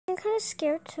kind of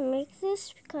scared to make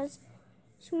this because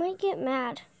she might get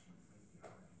mad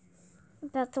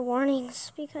about the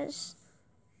warnings because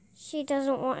she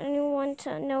doesn't want anyone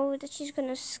to know that she's going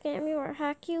to scam you or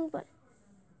hack you. But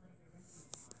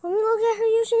let me look at her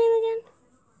username again.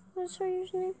 What's her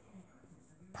username?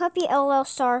 Puppy LL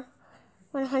Star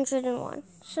 101.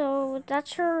 So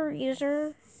that's her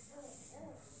user.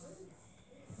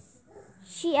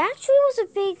 She actually was a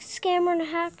big scammer and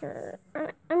hacker.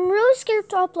 I'm really scared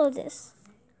to upload this.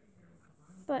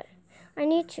 But I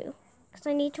need to, because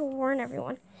I need to warn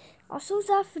everyone. Also,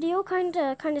 that video kind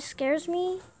of scares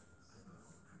me.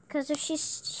 Because if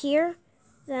she's here,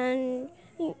 then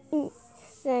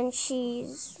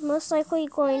she's most likely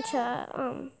going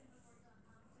to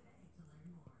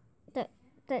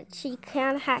that she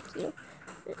can hack you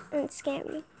and scam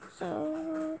you.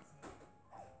 So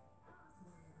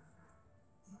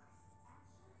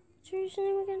what's your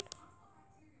username again?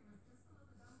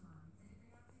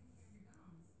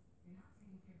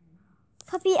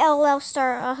 Puppy LL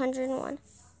Star 101.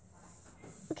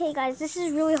 Okay, guys, this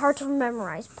is really hard to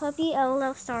memorize. Puppy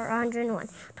LL Star 101.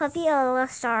 Puppy LL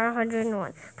Star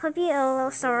 101. Puppy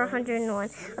LL Star 101.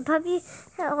 A Puppy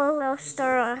LL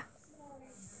Star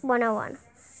 101.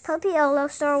 Puppy LL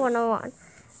Star 101.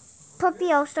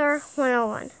 Puppy L Star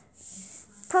 101.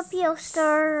 Puppy L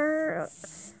Star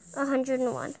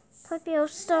 101. Puppy L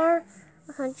Star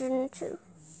 102.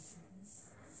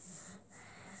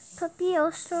 Puppy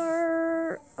L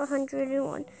Star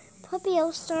 101. Puppy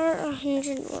L Star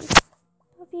 101.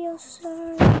 Puppy L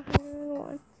Star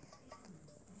 101.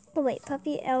 Oh wait,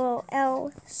 Puppy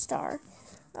LOL Star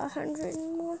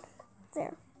 101.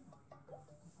 There.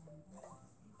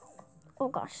 Oh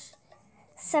gosh.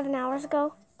 7 hours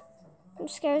ago. I'm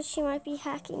scared she might be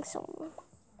hacking someone.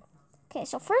 Okay,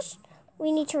 so first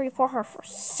we need to report her for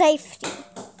safety.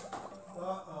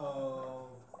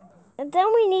 And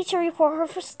then we need to report her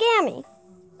for scamming.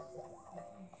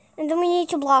 And then we need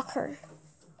to block her.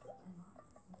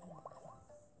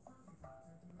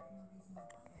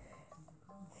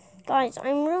 Guys,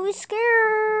 I'm really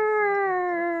scared.